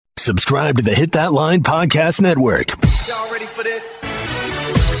Subscribe to the Hit That Line Podcast Network. Y'all ready for this?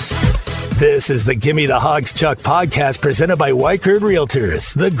 This is the Gimme the Hogs Chuck podcast presented by Weichert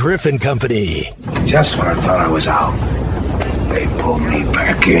Realtors, the Griffin Company. Just when I thought I was out, they pulled me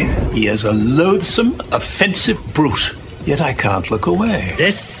back in. He is a loathsome, offensive brute, yet I can't look away.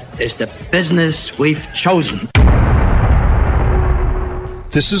 This is the business we've chosen.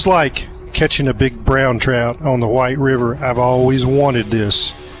 This is like catching a big brown trout on the White River. I've always wanted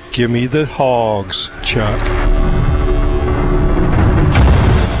this. Give me the Hogs, Chuck.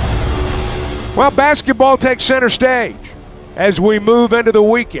 Well, basketball takes center stage as we move into the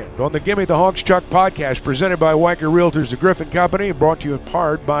weekend on the Gimme the Hogs Chuck podcast presented by Weichert Realtors, the Griffin Company, and brought to you in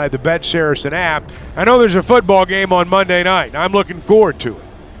part by the Bet Saracen app. I know there's a football game on Monday night. I'm looking forward to it.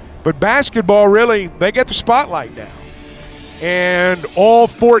 But basketball, really, they get the spotlight now. And all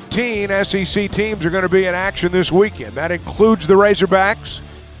 14 SEC teams are going to be in action this weekend. That includes the Razorbacks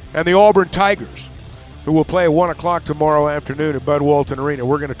and the Auburn Tigers, who will play at 1 o'clock tomorrow afternoon at Bud Walton Arena.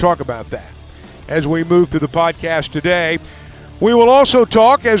 We're going to talk about that as we move through the podcast today. We will also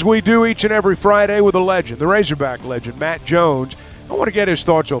talk, as we do each and every Friday, with a legend, the Razorback legend, Matt Jones. I want to get his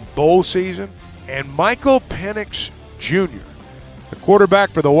thoughts on bowl season and Michael Penix Jr., the quarterback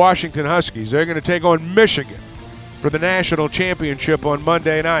for the Washington Huskies. They're going to take on Michigan for the national championship on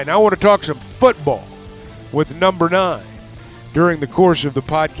Monday night. And I want to talk some football with number 9 during the course of the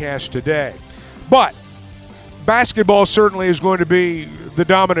podcast today. But basketball certainly is going to be the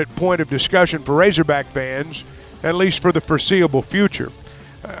dominant point of discussion for Razorback fans, at least for the foreseeable future.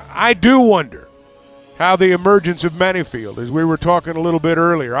 I do wonder how the emergence of Manyfield, as we were talking a little bit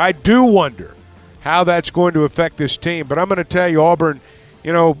earlier, I do wonder how that's going to affect this team. But I'm going to tell you, Auburn,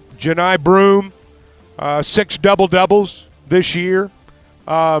 Janai Broome, 6 double-doubles this year.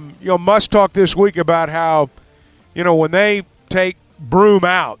 Must talk this week about how, when they take Broome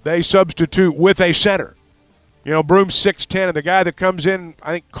out, they substitute with a center. Broome's 6'10", and the guy that comes in,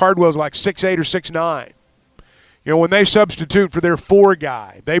 I think Cardwell's like 6'8" or 6'9". When they substitute for their 4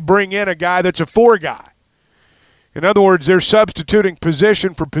 guy, they bring in a guy that's a 4 guy. In other words, they're substituting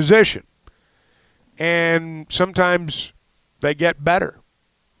position for position. And sometimes they get better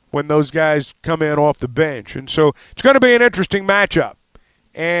when those guys come in off the bench. And so it's going to be an interesting matchup.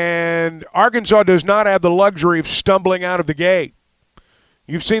 And Arkansas does not have the luxury of stumbling out of the gate.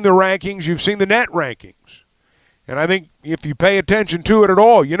 You've seen the rankings. You've seen the net rankings. And I think if you pay attention to it at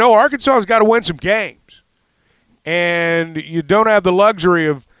all, Arkansas has got to win some games. And you don't have the luxury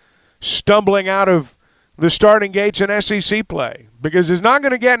of stumbling out of the starting gates in SEC play because it's not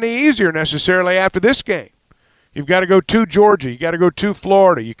going to get any easier necessarily after this game. You've got to go to Georgia. You've got to go to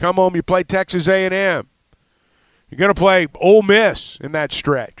Florida. You come home, you play Texas A&M. You're going to play Ole Miss in that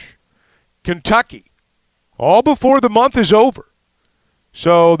stretch. Kentucky. All before the month is over.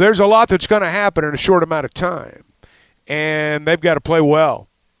 So there's a lot that's going to happen in a short amount of time. And they've got to play well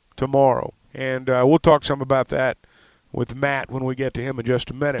tomorrow. And we'll talk some about that with Matt when we get to him in just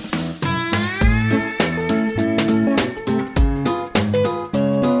a minute.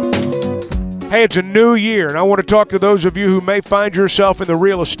 Hey, it's a new year, and I want to talk to those of you who may find yourself in the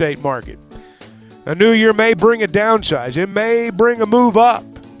real estate market. A new year may bring a downsize. It may bring a move up,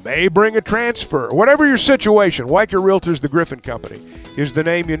 may bring a transfer. Whatever your situation, Weichert Realtors, the Griffin Company, is the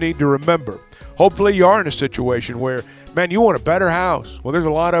name you need to remember. Hopefully you are in a situation where, man, you want a better house. Well, there's a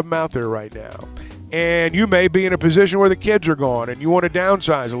lot of them out there right now. And you may be in a position where the kids are gone and you want to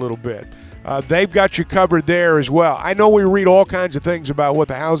downsize a little bit. They've got you covered there as well. I know we read all kinds of things about what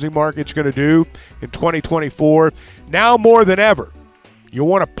the housing market's going to do in 2024. Now more than ever, you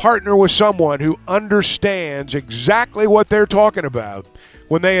want to partner with someone who understands exactly what they're talking about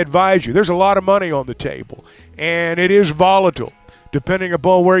when they advise you. There's a lot of money on the table, and it is volatile depending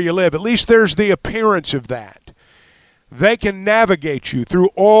upon where you live. At least there's the appearance of that. They can navigate you through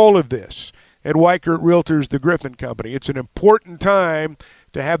all of this at Weichert Realtors, the Griffin Company. It's an important time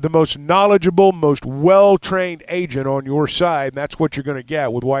to have the most knowledgeable, most well-trained agent on your side, and that's what you're going to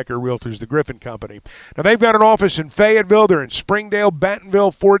get with Weichert Realtors, the Griffin Company. Now, they've got an office in Fayetteville. They're in Springdale,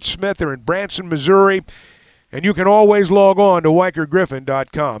 Bentonville, Fort Smith. They're in Branson, Missouri. And you can always log on to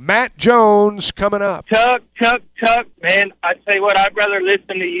WeichertGriffin.com. Matt Jones coming up. Chuck, man, I tell you what, I'd rather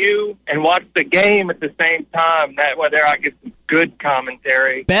listen to you and watch the game at the same time. That way there I get some good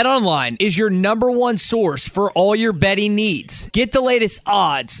commentary. BetOnline is your #1 source for all your betting needs. Get the latest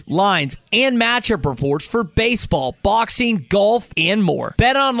odds, lines, and matchup reports for baseball, boxing, golf, and more.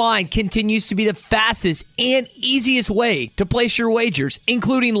 BetOnline continues to be the fastest and easiest way to place your wagers,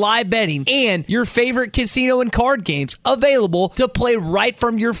 including live betting and your favorite casino and card games available to play right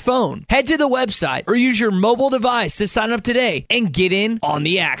from your phone. Head to the website or use your mobile device to sign up today and get in on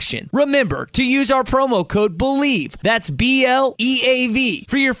the action. Remember to use our promo code BELIEVE, that's BLEAV,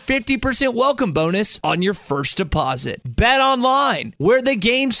 for your 50% welcome bonus on your first deposit. Bet online, where the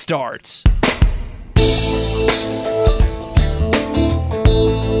game starts.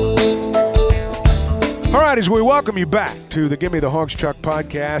 All right, as we welcome you back to the Gimme the Hogs Chuck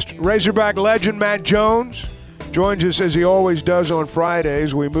podcast, Razorback legend Matt Jones joins us as he always does on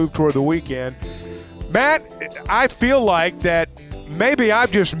Fridays. We move toward the weekend. Matt, I feel like that maybe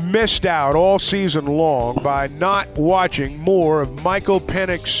I've just missed out all season long by not watching more of Michael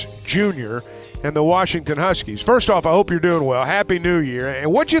Penix Jr. and the Washington Huskies. First off, I hope you're doing well. Happy New Year.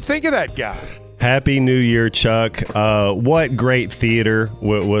 And what'd you think of that guy? Happy New Year, Chuck. What great theater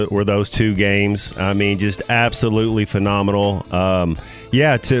were those two games. I mean, just absolutely phenomenal.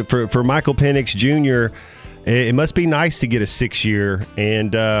 For Michael Penix Jr., it must be nice to get a 6-year,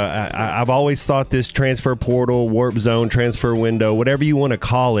 and I've always thought this transfer portal, warp zone, transfer window, whatever you want to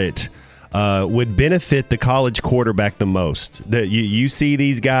call it, would benefit the college quarterback the most. That you see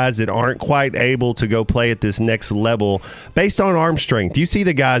these guys that aren't quite able to go play at this next level based on arm strength. You see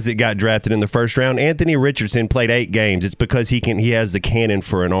the guys that got drafted in the first round. Anthony Richardson played 8 games. It's because he has the cannon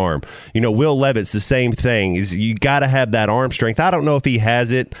for an arm. Will Levitt's the same thing. You got to have that arm strength. I don't know if he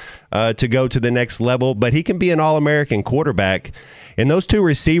has it to go to the next level, but he can be an All-American quarterback. And those two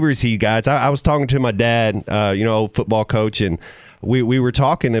receivers he got, I was talking to my dad, old football coach, and we were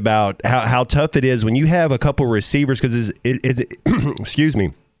talking about how tough it is when you have a couple receivers, because excuse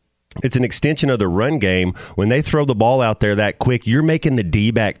me, it's an extension of the run game. When they throw the ball out there that quick, you're making the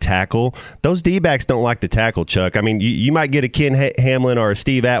D-back tackle. Those D-backs don't like to tackle, Chuck. I mean, you might get a Ken Hamlin or a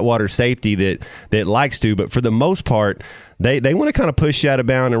Steve Atwater safety that likes to, but for the most part, they want to kind of push you out of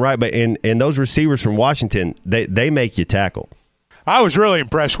bounds and right. But and those receivers from Washington, they make you tackle. I was really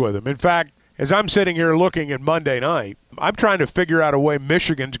impressed with him. In fact, as I'm sitting here looking at Monday night, I'm trying to figure out a way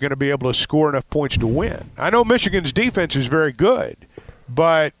Michigan's going to be able to score enough points to win. I know Michigan's defense is very good,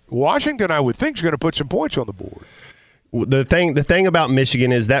 but Washington, I would think, is going to put some points on the board. The thing about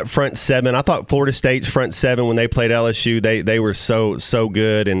Michigan is that front seven. I thought Florida State's front seven when they played LSU, they were so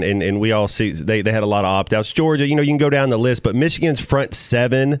good, and we all see they had a lot of opt-outs. Georgia, you can go down the list, but Michigan's front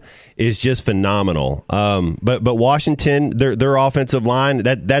seven is just phenomenal. But Washington, their offensive line,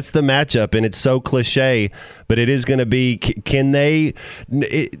 that's the matchup, and it's so cliche, but it is going to be. Can they?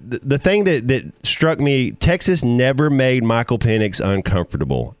 The thing that struck me, Texas never made Michael Penix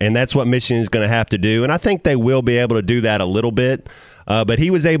uncomfortable, and that's what Michigan is going to have to do, and I think they will be able to do that a little bit, but he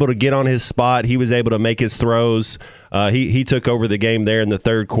was able to get on his spot. He was able to make his throws. He took over the game there in the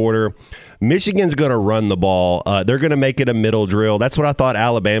third quarter. Michigan's going to run the ball. They're going to make it a middle drill. That's what I thought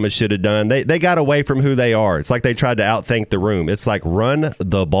Alabama should have done. They got away from who they are. It's like they tried to outthink the room. It's like run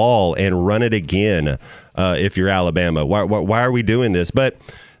the ball and run it again if you're Alabama. Why are we doing this? But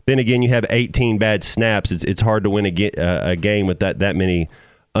then again, you have 18 bad snaps. It's hard to win a game with that many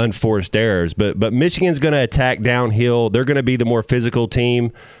unforced errors, but Michigan's going to attack downhill. They're going to be the more physical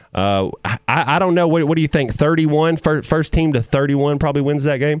team. I don't know. What do you think? 31, first team to 31 probably wins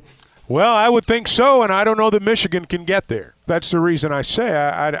that game? Well, I would think so, and I don't know that Michigan can get there. That's the reason I say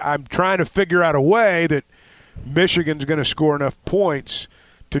I'm trying to figure out a way that Michigan's going to score enough points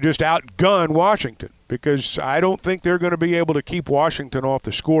to just outgun Washington, because I don't think they're going to be able to keep Washington off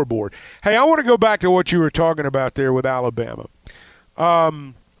the scoreboard. Hey, I want to go back to what you were talking about there with Alabama.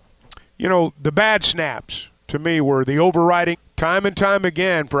 The bad snaps, to me, were the overriding time and time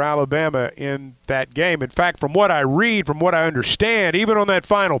again for Alabama in that game. In fact, from what I read, from what I understand, even on that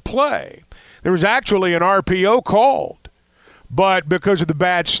final play, there was actually an RPO called. But because of the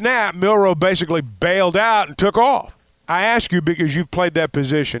bad snap, Milroe basically bailed out and took off. I ask you, because you've played that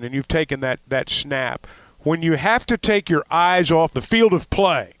position and you've taken that snap, when you have to take your eyes off the field of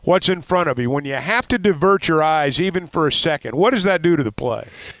play, what's in front of you, when you have to divert your eyes even for a second, what does that do to the play?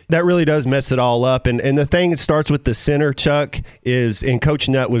 That really does mess it all up. And the thing that starts with the center, Chuck, is, and Coach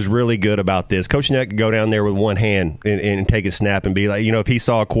Nutt was really good about this. Coach Nutt could go down there with one hand and take a snap and be like, if he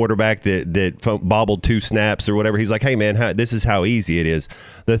saw a quarterback that bobbled 2 snaps or whatever, he's like, hey, man, this is how easy it is.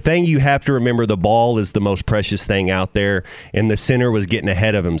 The thing you have to remember, the ball is the most precious thing out there, and the center was getting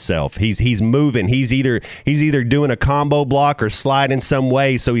ahead of himself. He's moving. He's either he's either doing a combo block or sliding some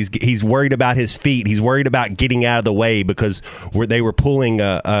way. So he's worried about his feet. He's worried about getting out of the way because they were pulling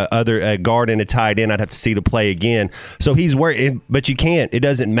a guard and a tight end. I'd have to see the play again. So he's worried, but you can't. It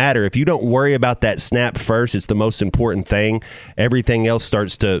doesn't matter if you don't worry about that snap first. It's the most important thing. Everything else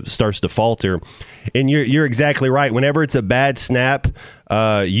starts to falter. And you're exactly right. Whenever it's a bad snap,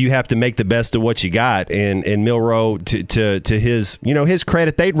 you have to make the best of what you got. And Milroe, to his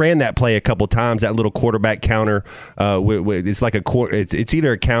credit, they ran that play a couple times. That little quarterback counter, it's like it's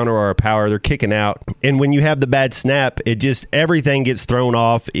either a counter or a power. They're kicking out, and when you have the bad snap, everything gets thrown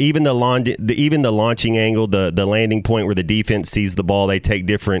off. Even the launching angle, the landing point where the defense sees the ball, they take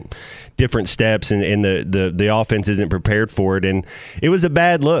different steps, and the offense isn't prepared for it. And it was a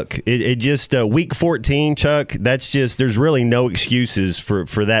bad look. It just week 14, Chuck. That's just there's really no excuses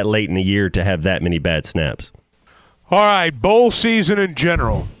for that late in the year to have that many bad snaps. All right, bowl season in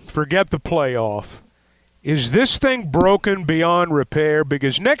general. Forget the playoff. Is this thing broken beyond repair?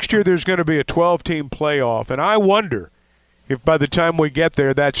 Because next year there's going to be a 12-team playoff, and I wonder if by the time we get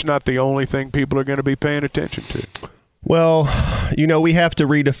there, that's not the only thing people are going to be paying attention to. Well, we have to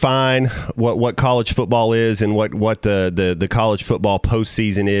redefine what college football is and what the college football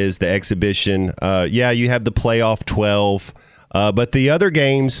postseason is, the exhibition. You have the playoff 12. But the other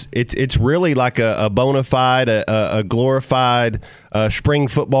games, it's really like a bona fide, a glorified spring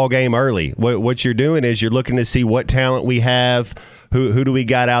football game early. What you're doing is you're looking to see what talent we have, who do we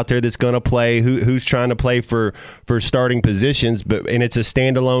got out there that's going to play, who's trying to play for starting positions. And it's a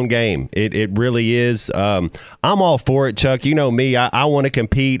standalone game. It really is. I'm all for it, Chuck. You know me. I want to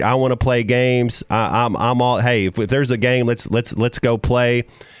compete. I want to play games. I'm all. Hey, if there's a game, let's go play,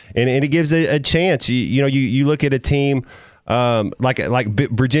 and it gives a chance. You look at a team. Like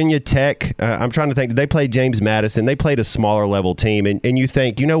Virginia Tech, I'm trying to think. Did they play James Madison? They played a smaller level team, and you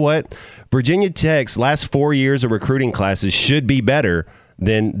think, you know what? Virginia Tech's last 4 years of recruiting classes should be better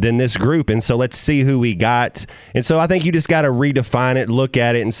than this group, and so let's see who we got. And so I think you just got to redefine it, look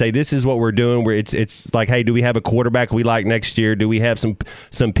at it, and say this is what we're doing. Where it's like, hey, do we have a quarterback we like next year? Do we have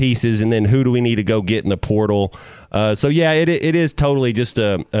some pieces, and then who do we need to go get in the portal? It is totally just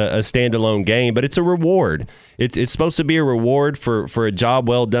a standalone game, but it's a reward. It's supposed to be a reward for a job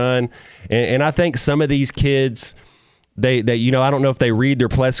well done, and I think some of these kids. They I don't know if they read their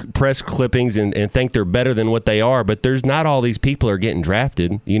press clippings and think they're better than what they are, but there's not all these people are getting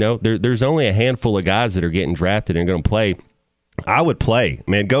drafted. There's only a handful of guys that are getting drafted and going to play. I would play,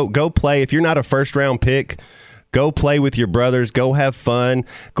 man. Go play. If you're not a first round pick, go play with your brothers. Go have fun.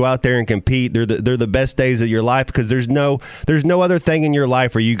 Go out there and compete. They're the best days of your life because there's no other thing in your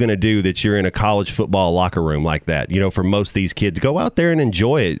life are you going to do that you're in a college football locker room like that. For most of these kids, go out there and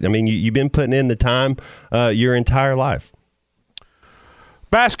enjoy it. I mean, you've been putting in the time your entire life.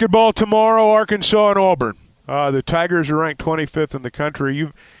 Basketball tomorrow, Arkansas and Auburn. The Tigers are ranked 25th in the country.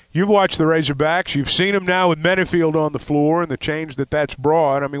 You've watched the Razorbacks. You've seen them now with Menafield on the floor and the change that's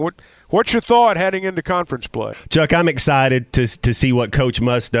brought. I mean, what's your thought heading into conference play? Chuck, I'm excited to see what Coach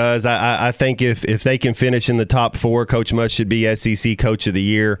Muss does. I think if they can finish in the top 4, Coach Muss should be SEC Coach of the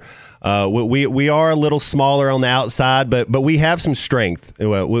Year. We are a little smaller on the outside, but we have some strength.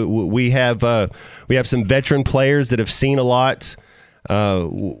 We have some veteran players that have seen a lot.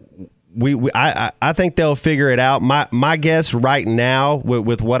 I think they'll figure it out. My guess right now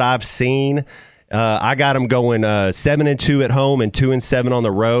with what I've seen, I got them going 7-2 at home and 2-7 on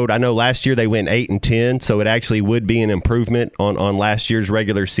the road. I know last year they went 8-10, so it actually would be an improvement on last year's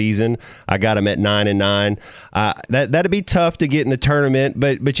regular season. I got them at 9-9. That'd be tough to get in the tournament,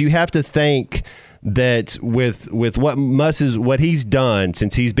 but you have to think that with what he's done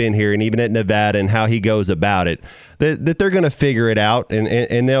since he's been here and even at Nevada and how he goes about it, that they're going to figure it out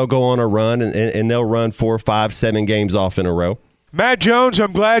and they'll go on a run and they'll run 4, 5, 7 games off in a row. Matt Jones,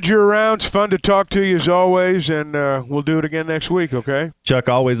 I'm glad you're around. It's fun to talk to you as always, and we'll do it again next week, okay? Chuck,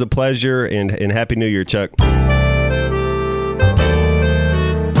 always a pleasure, and Happy New Year, Chuck.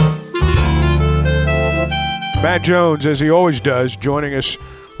 Matt Jones, as he always does, joining us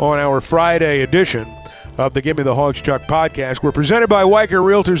on our Friday edition of the Gimme the Hogs Chuck podcast. We're presented by Weichert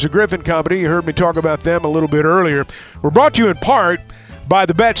Realtors, the Griffin Company. You heard me talk about them a little bit earlier. We're brought to you in part by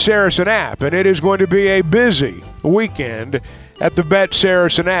the Bet Saracen app, and it is going to be a busy weekend at the Bet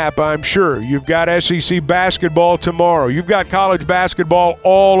Saracen app, I'm sure. You've got SEC basketball tomorrow. You've got college basketball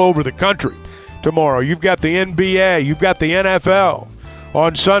all over the country tomorrow. You've got the NBA. You've got the NFL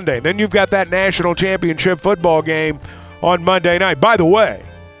on Sunday. Then you've got that national championship football game on Monday night. By the way,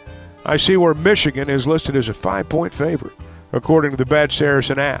 I see where Michigan is listed as a 5-point favorite, according to the Bet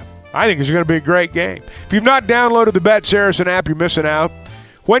Saracen app. I think it's going to be a great game. If you've not downloaded the Bet Saracen app, you're missing out.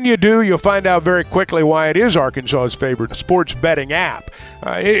 When you do, you'll find out very quickly why it is Arkansas's favorite sports betting app.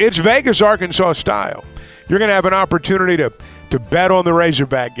 It's Vegas, Arkansas style. You're going to have an opportunity to bet on the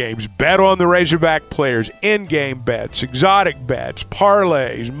Razorback games, bet on the Razorback players, in-game bets, exotic bets,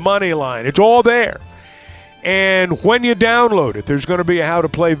 parlays, money line. It's all there. And when you download it, there's going to be a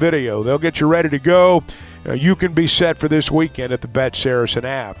how-to-play video. They'll get you ready to go. You can be set for this weekend at the Bet Saracen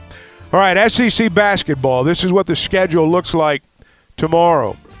app. All right, SEC basketball. This is what the schedule looks like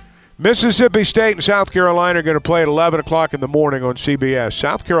tomorrow. Mississippi State and South Carolina are going to play at 11 o'clock in the morning on CBS.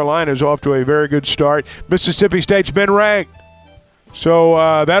 South Carolina is off to a very good start. Mississippi State's been ranked,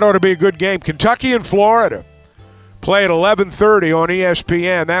 so that ought to be a good game. Kentucky and Florida play at 11:30 on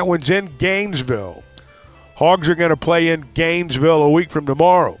ESPN. That one's in Gainesville. Hogs are going to play in Gainesville a week from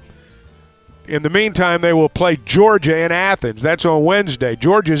tomorrow. In the meantime, they will play Georgia in Athens. That's on Wednesday.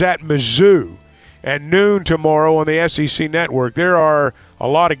 Georgia's at Mizzou at noon tomorrow on the SEC Network. There are a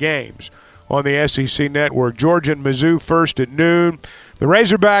lot of games on the SEC Network. Georgia and Mizzou first at noon. The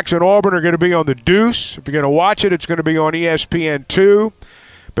Razorbacks and Auburn are going to be on the Deuce. If you're going to watch it, it's going to be on ESPN2.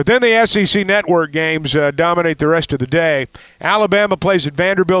 But then the SEC Network games dominate the rest of the day. Alabama plays at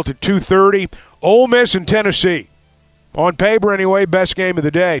Vanderbilt at 2:30. Ole Miss and Tennessee. On paper, anyway, best game of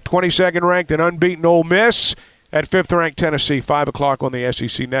the day. 22nd ranked and unbeaten Ole Miss at 5th ranked Tennessee, 5 o'clock on the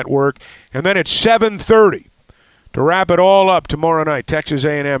SEC Network. And then it's 7:30 to wrap it all up tomorrow night. Texas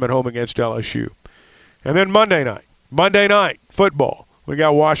A&M at home against LSU. And then Monday night football. We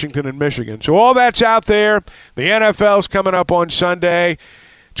got Washington and Michigan. So all that's out there. The NFL's coming up on Sunday.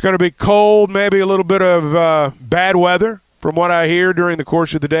 It's going to be cold, maybe a little bit of bad weather from what I hear during the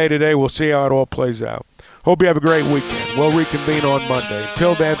course of the day today. We'll see how it all plays out. Hope you have a great weekend. We'll reconvene on Monday.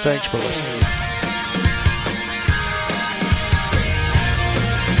 Until then, thanks for listening.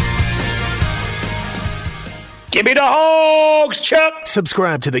 Gimme the Hogs, Chuck!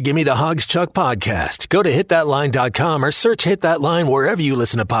 Subscribe to the Gimme the Hogs, Chuck podcast. Go to hitthatline.com or search Hit That Line wherever you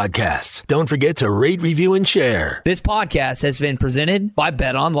listen to podcasts. Don't forget to rate, review, and share. This podcast has been presented by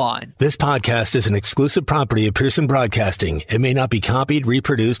Bet Online. This podcast is an exclusive property of Pearson Broadcasting. It may not be copied,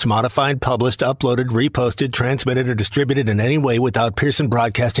 reproduced, modified, published, uploaded, reposted, transmitted, or distributed in any way without Pearson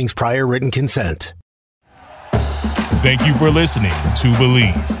Broadcasting's prior written consent. Thank you for listening to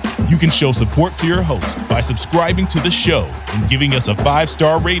Believe. You can show support to your host by subscribing to the show and giving us a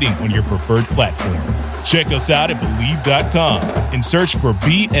 5-star rating on your preferred platform. Check us out at Believe.com and search for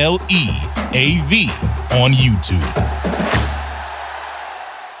BLEAV on YouTube.